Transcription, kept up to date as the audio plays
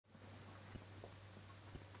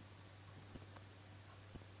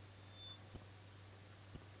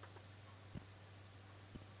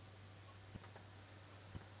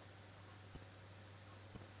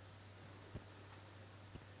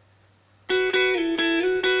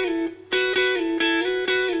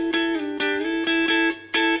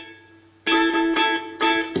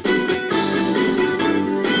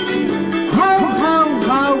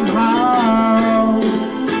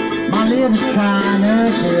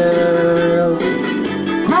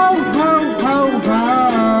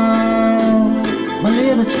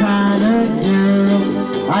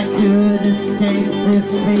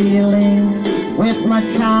feeling with my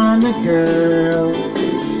China girl.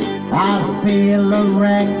 I feel a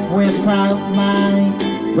wreck without my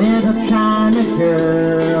little China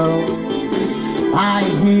girl. I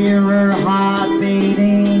hear her heart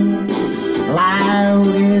beating loud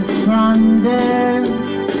as thunder.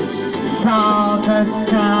 Saw the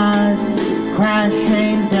stars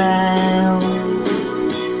crashing down.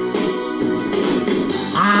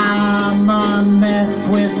 I'm a mess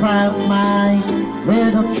without my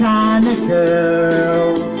little China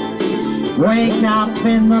girl. Wake up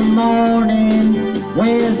in the morning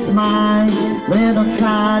with my little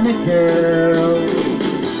China girl.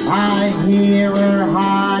 I hear her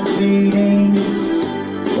heart beating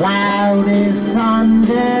loud as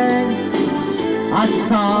thunder. I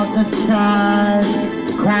saw the stars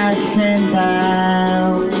crashing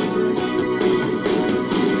down.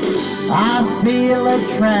 I feel a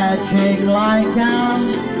tragic like I'm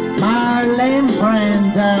Marlon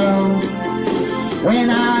Brando when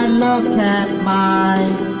I look at my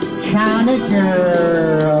China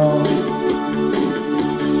girl.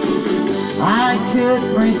 I could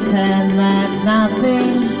pretend that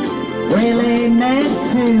nothing really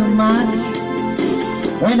meant too much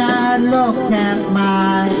when I look at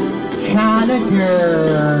my China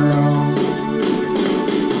girl.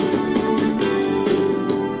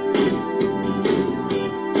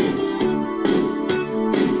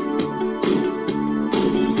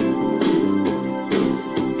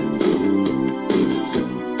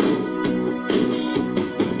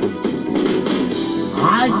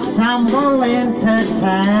 I stumble into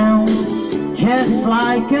town just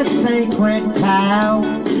like a sacred cow.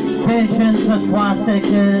 Visions of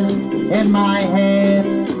swastikas in my head,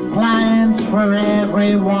 plans for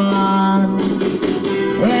everyone.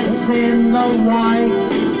 It's in the white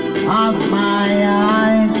of my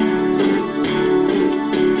eyes.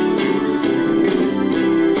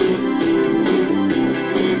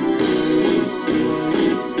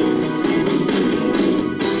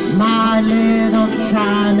 My little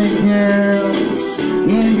China girl,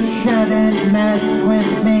 you shouldn't mess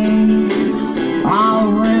with me.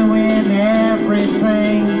 I'll ruin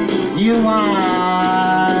everything you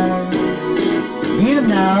are. You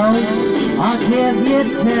know, I'll give you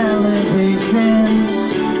television,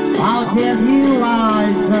 I'll give you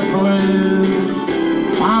eyes of blue,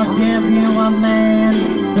 I'll give you a man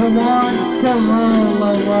who wants to rule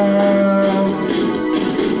the world.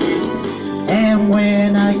 And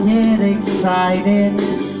when I get excited,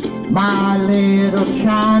 my little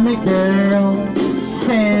China girl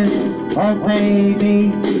says, oh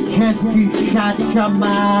baby, just you shut your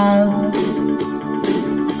mouth.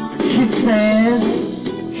 She says,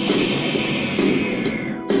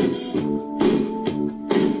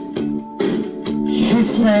 she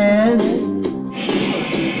says,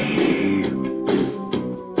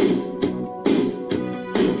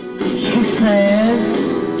 she says,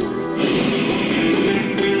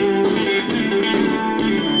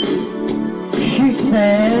 she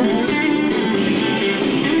says,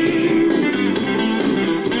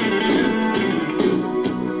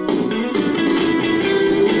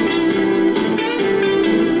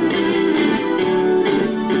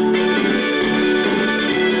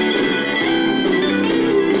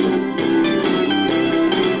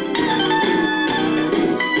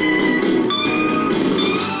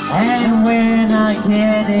 and when I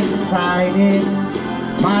get excited,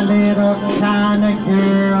 my little China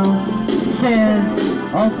girl says,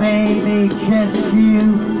 oh baby, just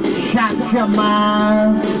you shut your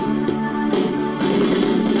mouth.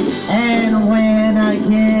 And when I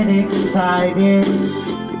get excited,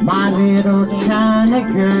 my little China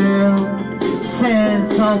girl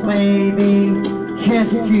says, oh baby,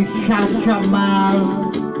 just you shut your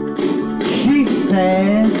mouth. She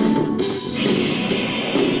says,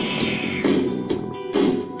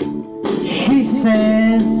 she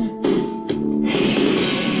says,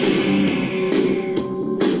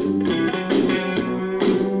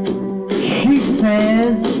 she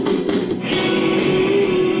says,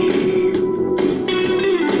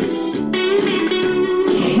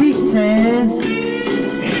 she says,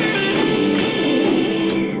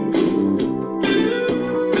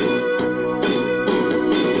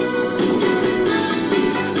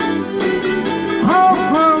 ho,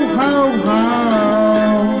 ho, ho, ho,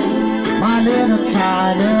 my little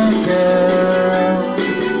China girl.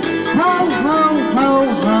 Ho, ho, ho,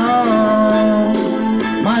 ho,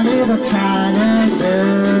 my little China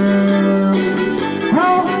girl.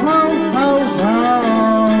 Ho, ho, ho, ho,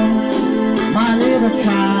 my little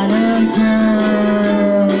China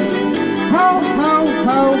girl. Ho, ho,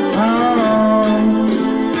 ho, ho,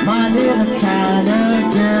 my little China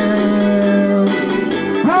girl.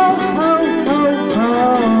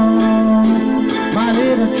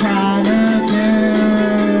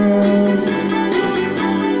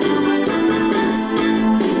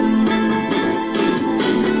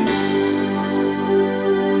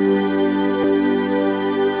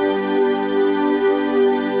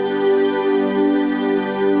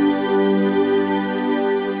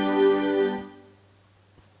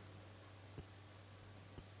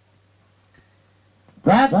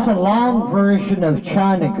 That's the long version of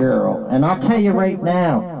China Girl, and I'll tell you right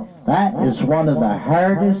now, that is one of the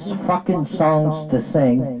hardest fucking songs to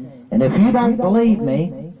sing. And if you don't believe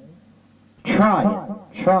me, try it.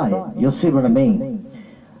 Try it. You'll see what I mean.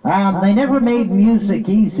 They never made music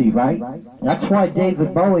easy, right? That's why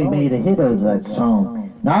David Bowie made a hit of that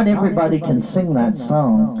song. Not everybody can sing that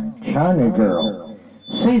song, China Girl.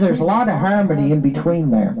 See, there's a lot of harmony in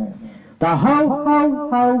between there. The ho, ho,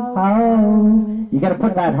 ho, ho. You gotta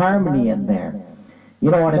put that harmony in there.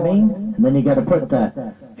 You know what I mean? And then you gotta put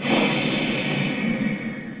the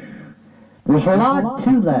There's a lot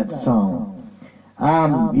to that song.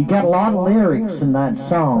 You got a lot of lyrics in that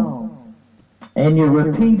song. And you're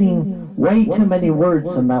repeating way too many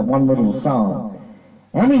words in that one little song.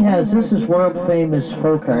 Anyhow, this is world famous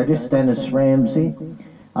folk artist Dennis Ramsay.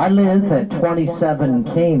 I live at 27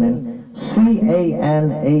 Canaan,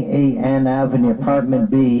 C-A-N-A-A-N Avenue, Apartment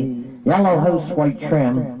B, Yellow House, White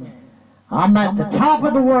Trim. I'm at the top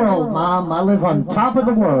of the world, Mom. I live on top of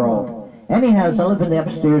the world. Anyhow, I live in the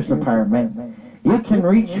upstairs apartment. You can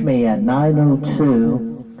reach me at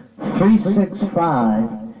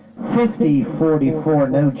 902-365-5044,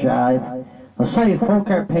 no jive. I'll sell you a folk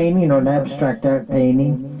art painting or an abstract art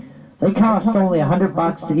painting. They cost only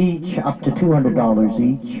 $100 each, up to $200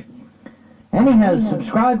 each. Anyhow,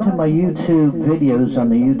 subscribe to my YouTube videos on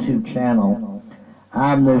the YouTube channel.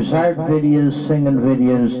 There's art videos, singing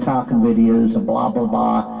videos, talking videos, and blah blah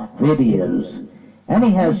blah videos.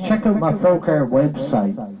 Anyhow, check out my folk art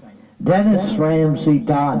website,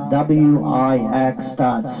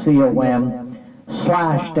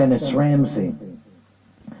 DennisRamsay.wix.com/Dennis Ramsay.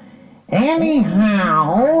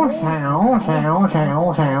 Anyhow,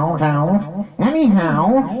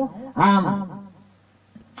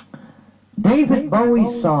 David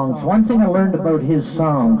Bowie's songs, one thing I learned about his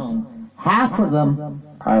songs, half of them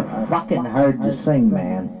are fucking hard to sing,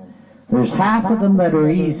 man. There's half of them that are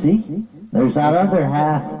easy. There's that other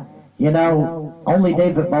half, you know, only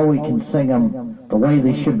David Bowie can sing them the way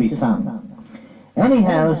they should be sung.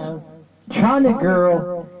 Anyhow, China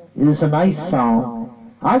Girl is a nice song.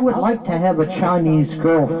 I would like to have a Chinese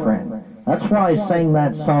girlfriend. That's why I sang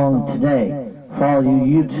that song today, for all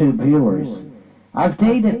you YouTube viewers. I've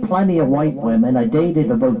dated plenty of white women. I dated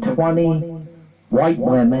about 20 white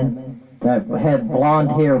women that had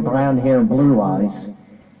blonde hair, brown hair, and blue eyes.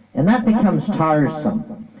 And that becomes tiresome.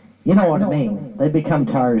 You know what I mean? They become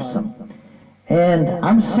tiresome. And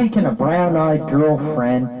I'm seeking a brown-eyed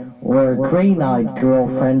girlfriend or a green-eyed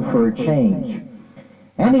girlfriend for a change.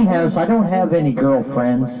 Anyhow, I don't have any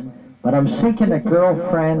girlfriends, but I'm seeking a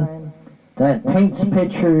girlfriend that paints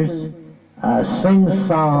pictures, sings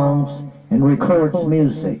songs, and records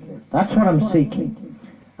music. That's what I'm seeking.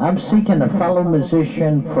 I'm seeking a fellow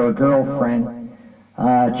musician for a girlfriend.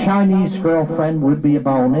 Chinese girlfriend would be a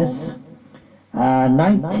bonus.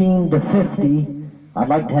 19 to 50, I'd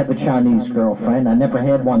like to have a Chinese girlfriend. I never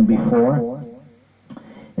had one before.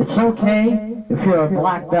 It's okay if you're a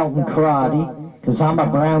black belt in karate, because I'm a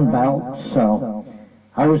brown belt, so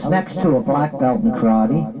I was next to a black belt in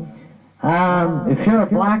karate. If you're a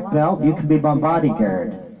black belt, you can be my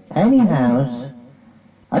bodyguard. Anyhow,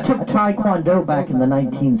 I took Taekwondo back in the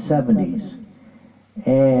 1970s,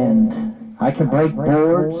 and I can break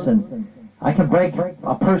boards, and I can break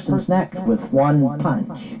a person's neck with one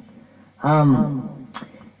punch.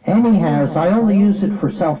 Anyhow, I only use it for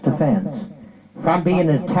self-defense. If I'm being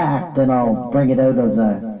attacked, then I'll bring it out of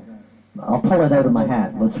I'll pull it out of my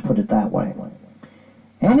hat, let's put it that way.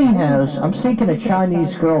 Anyhow, I'm seeking a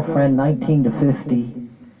Chinese girlfriend, 19 to 50.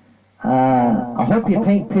 I hope you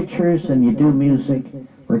paint pictures and you do music,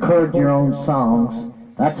 record your own songs.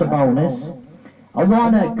 That's a bonus. I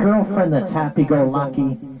want a girlfriend that's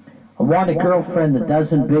happy-go-lucky. I want a girlfriend that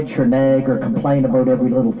doesn't bitch or nag or complain about every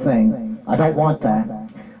little thing. I don't want that.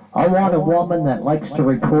 I want a woman that likes to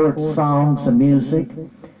record songs and music.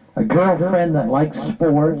 A girlfriend that likes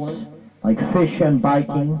sports, like fishing,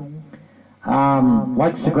 biking,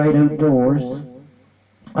 likes the great outdoors.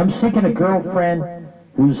 I'm seeking a girlfriend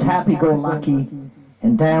who's happy-go-lucky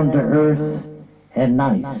and down-to-earth and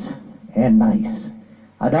nice,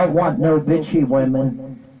 I don't want no bitchy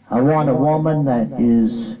women. I want a woman that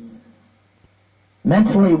is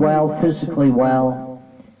mentally well, physically well,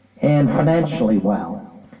 and financially well.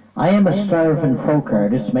 I am a starving folk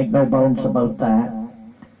artist, make no bones about that.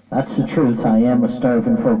 That's the truth, I am a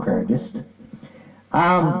starving folk artist.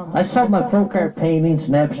 I sell my folk art paintings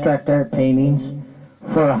and abstract art paintings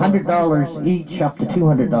for $100 each, up to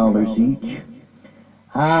 $200 each.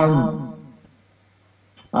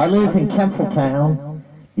 I live in Kempletown.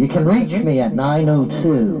 You can reach me at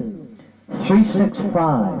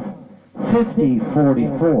 902-365-5044,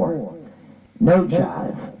 5044. No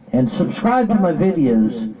Jive. And subscribe to my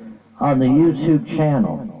videos on the YouTube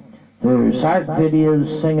channel. There's art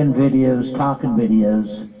videos, singing videos, talking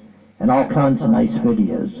videos, and all kinds of nice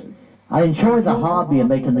videos. I enjoy the hobby of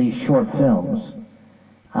making these short films.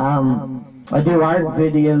 I do art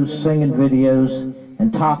videos, singing videos,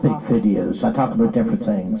 and topic videos. I talk about different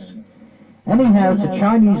things. Anyhow, as a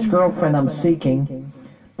Chinese girlfriend I'm seeking,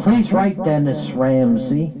 please write Dennis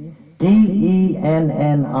Ramsay,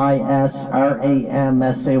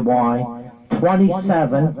 DENNISRAMSAY,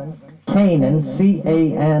 27, Canaan,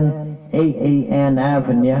 CANAAN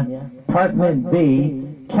Avenue, Apartment B,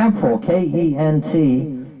 Kempville,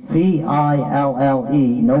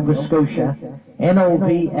 KENTVILLE, Nova Scotia,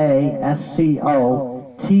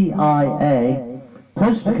 NOVASCOTIA.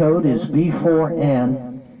 Postal code is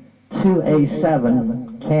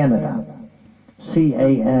B4N2A7, Canada,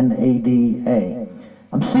 CANADA.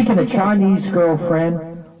 I'm seeking a Chinese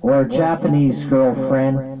girlfriend, or a Japanese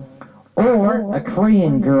girlfriend, or a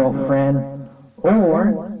Korean girlfriend,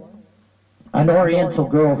 or an Oriental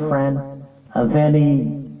girlfriend of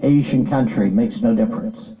any Asian country. Makes no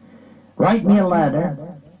difference. Write me a letter,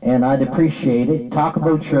 and I'd appreciate it. Talk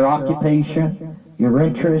about your occupation, your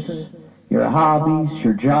interests, your hobbies,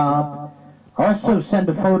 your job. Also send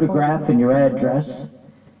a photograph and your address.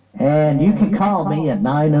 And you can call me at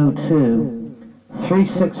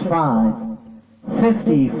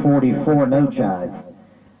 902-365-5044, No Jive.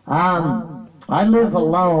 I live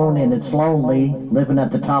alone, and it's lonely living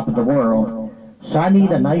at the top of the world. So I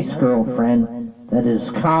need a nice girlfriend that is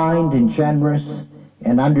kind and generous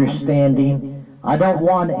and understanding. I don't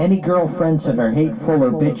want any girlfriends that are hateful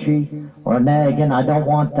or bitchy or nagging. I don't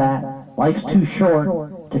want that. Life's too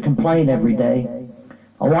short to complain every day.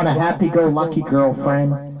 I want a happy-go-lucky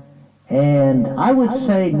girlfriend, and I would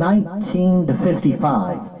say 19 to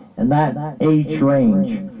 55, in that age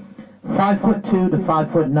range. 5'2" to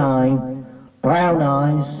 5'9", brown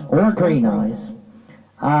eyes or green eyes.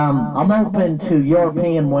 I'm open to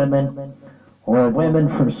European women, or women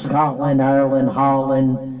from Scotland, Ireland,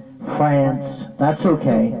 Holland, France. That's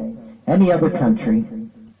okay. Any other country.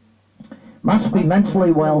 Must be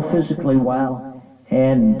mentally well, physically well,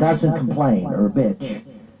 and doesn't complain or bitch.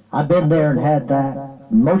 I've been there and had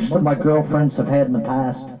that. Most of my girlfriends I've had in the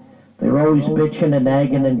past, they were always bitching and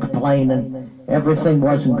nagging and complaining. Everything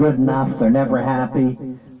wasn't good enough. They're never happy.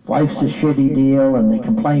 Life's a shitty deal, and they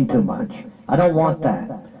complain too much. I don't want that.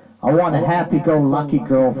 I want a happy-go-lucky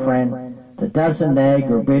girlfriend that doesn't nag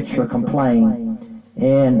or bitch or complain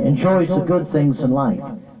and enjoys the good things in life.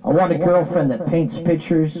 I want a girlfriend that paints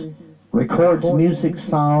pictures, records music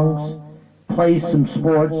songs, plays some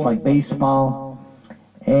sports like baseball,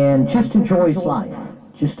 and just enjoys life.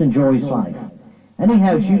 Just enjoys life.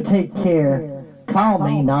 Anyhow, as you take care, call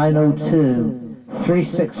me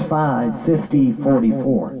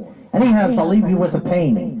 902-365-5044. Anyhow, I'll leave you with a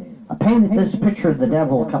painting. I painted this picture of the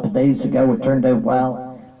devil a couple days ago. It turned out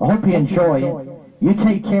well. I hope you enjoy it. You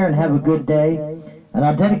take care and have a good day. And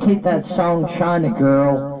I'll dedicate that song, China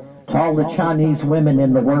Girl, to all the Chinese women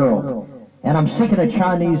in the world. And I'm seeking a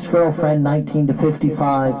Chinese girlfriend, 19 to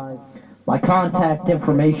 55. My contact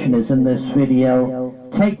information is in this video.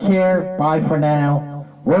 Take care. Bye for now.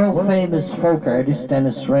 World famous folk artist,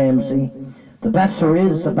 Dennis Ramsay. The best there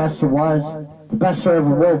is, the best there was, the best there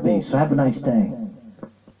ever will be. So have a nice day.